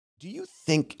Do you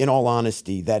think, in all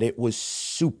honesty, that it was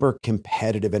super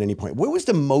competitive at any point? Where was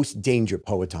the most danger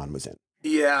Poatan was in?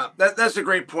 Yeah, that's a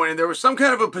great point. And there was some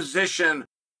kind of a position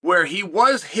where he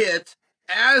was hit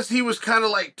as he was kind of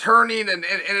like turning, and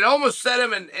it almost set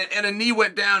him, and a knee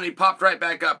went down, and he popped right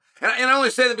back up. And I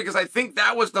only say that because I think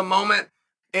that was the moment.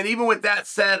 And even with that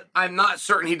said, I'm not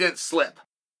certain he didn't slip.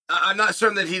 I'm not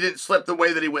certain that he didn't slip the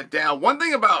way that he went down. One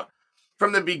thing about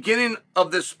from the beginning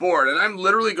of this sport, and I'm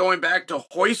literally going back to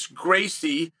Royce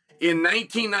Gracie in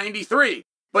 1993,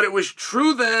 but it was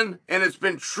true then, and it's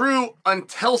been true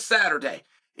until Saturday.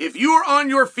 If you are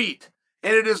on your feet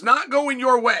and it is not going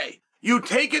your way, you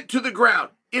take it to the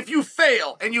ground. If you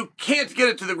fail and you can't get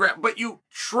it to the ground, but you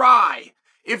try.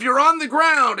 If you're on the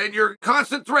ground and you're a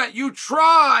constant threat, you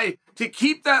try to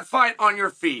keep that fight on your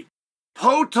feet.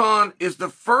 Poatan is the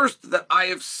first that I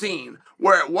have seen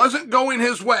where it wasn't going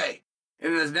his way.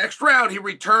 And in his next round, he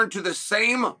returned to the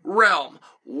same realm,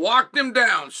 walked him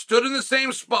down, stood in the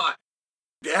same spot,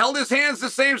 held his hands the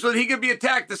same so that he could be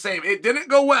attacked the same. It didn't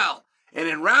go well. And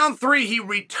in round 3, he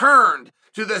returned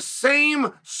to the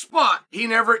same spot. He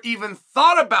never even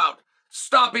thought about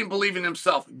stopping believing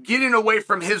himself, getting away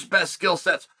from his best skill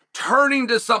sets, turning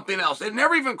to something else. It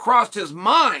never even crossed his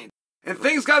mind. And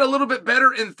things got a little bit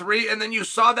better in 3, and then you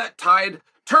saw that tide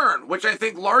turn, which I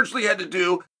think largely had to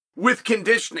do with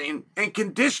conditioning. And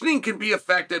conditioning can be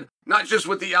affected not just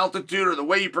with the altitude or the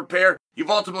way you prepare. You've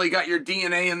ultimately got your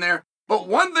DNA in there. But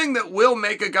one thing that will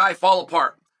make a guy fall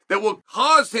apart, that will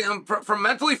cause him from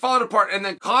mentally falling apart and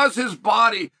then cause his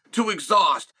body to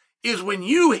exhaust, is when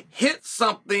you hit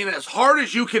something as hard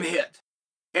as you can hit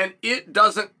and it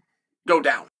doesn't go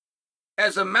down.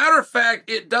 As a matter of fact,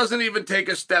 it doesn't even take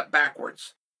a step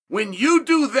backwards. When you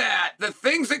do that, the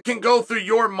things that can go through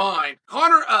your mind,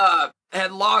 Conor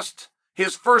had lost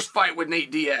his first fight with Nate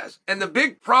Diaz. And the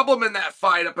big problem in that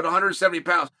fight up at 170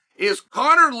 pounds is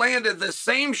Conor landed the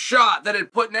same shot that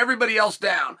had put everybody else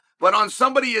down. But on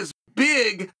somebody as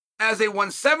big as a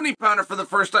 170-pounder for the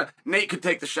first time, Nate could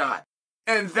take the shot.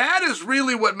 And that is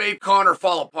really what made Conor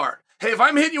fall apart. Hey, if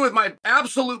I'm hitting you with my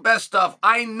absolute best stuff,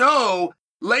 I know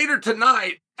later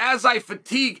tonight, as I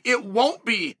fatigue, it won't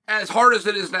be as hard as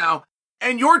it is now.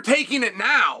 And you're taking it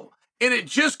now. And it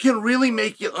just can really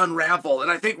make you unravel.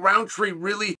 And I think Rountree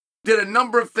really did a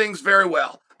number of things very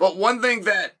well. But one thing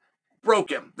that broke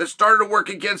him, that started to work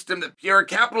against him, that Pereira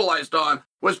capitalized on,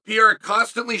 was Pereira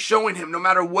constantly showing him, no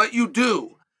matter what you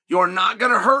do, you're not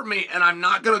going to hurt me and I'm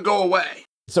not going to go away.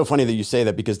 It's so funny that you say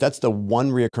that, because that's the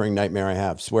one reoccurring nightmare I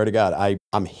have. Swear to God,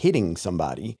 I'm hitting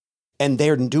somebody and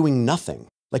they're doing nothing.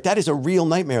 Like, that is a real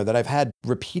nightmare that I've had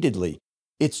repeatedly.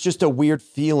 It's just a weird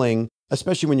feeling,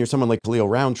 especially when you're someone like Khalil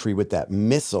Rountree with that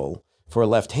missile for a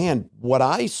left hand. What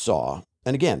I saw,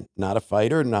 and again, not a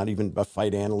fighter, not even a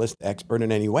fight analyst, expert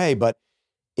in any way, but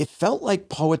it felt like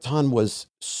Poatan was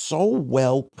so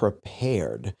well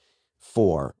prepared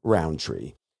for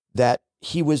Rountree that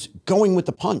he was going with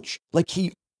the punch. Like,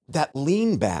 that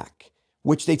lean back,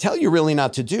 which they tell you really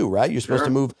not to do, right? You're supposed to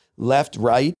move left,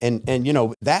 right, and you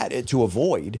know, that to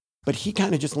avoid. But he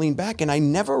kind of just leaned back, and I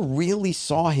never really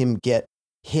saw him get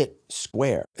hit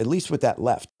square, at least with that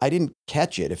left. I didn't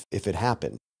catch it if it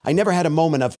happened. I never had a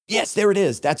moment of, yes, there it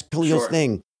is. That's Khalil's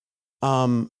thing.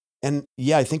 And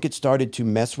yeah, I think it started to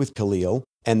mess with Khalil,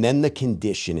 and then the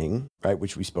conditioning, right,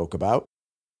 which we spoke about.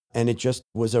 And it just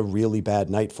was a really bad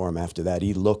night for him after that.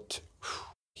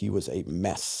 He was a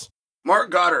mess. Mark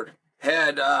Goddard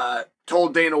had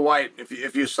told Dana White,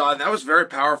 if you saw it, and that was very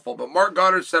powerful, but Mark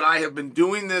Goddard said, I have been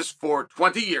doing this for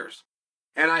 20 years,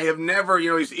 and I have never,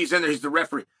 you know, he's in there, he's the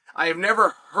referee. I have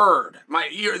never heard my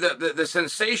ear, the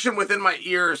sensation within my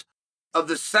ears of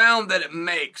the sound that it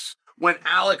makes when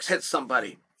Alex hits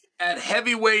somebody. At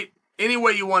heavyweight, any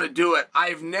way you want to do it,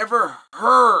 I've never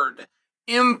heard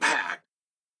impact.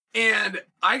 And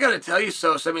I got to tell you,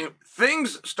 Sos, I mean,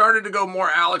 things started to go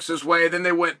more Alex's way, then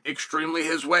they went extremely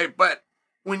his way. But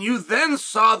when you then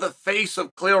saw the face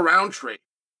of Khalil Rountree,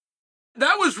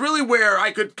 that was really where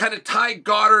I could kind of tie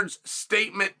Goddard's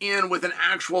statement in with an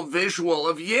actual visual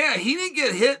of, yeah, he didn't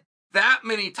get hit that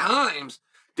many times.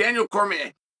 Daniel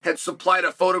Cormier had supplied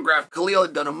a photograph. Khalil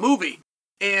had done a movie.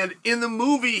 And in the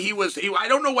movie, I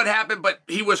don't know what happened, but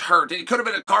he was hurt. It could have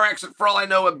been a car accident for all I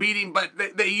know, a beating, but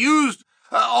they used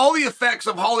all the effects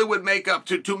of Hollywood makeup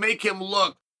to make him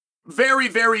look very,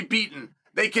 very beaten.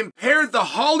 They compared the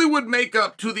Hollywood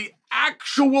makeup to the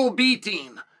actual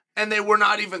beating, and they were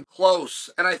not even close.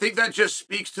 And I think that just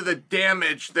speaks to the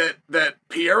damage that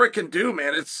Pereira can do,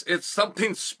 man. It's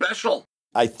something special.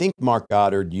 I think Mark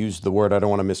Goddard used the word, I don't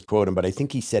want to misquote him, but I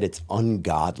think he said it's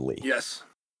ungodly. Yes.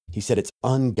 He said it's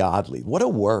ungodly. What a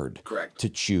word Correct. to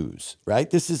choose, right?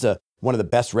 This is one of the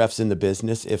best refs in the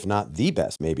business, if not the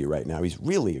best maybe right now. He's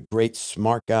really a great,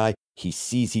 smart guy. He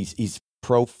sees he's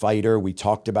pro fighter. We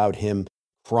talked about him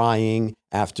crying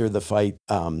after the fight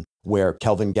where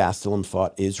Kelvin Gastelum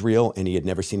fought Israel, and he had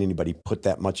never seen anybody put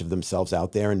that much of themselves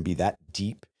out there and be that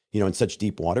deep, in such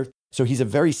deep water. So he's a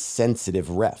very sensitive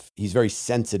ref. He's very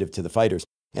sensitive to the fighters.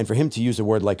 And for him to use a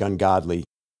word like ungodly,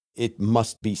 it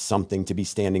must be something to be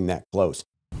standing that close.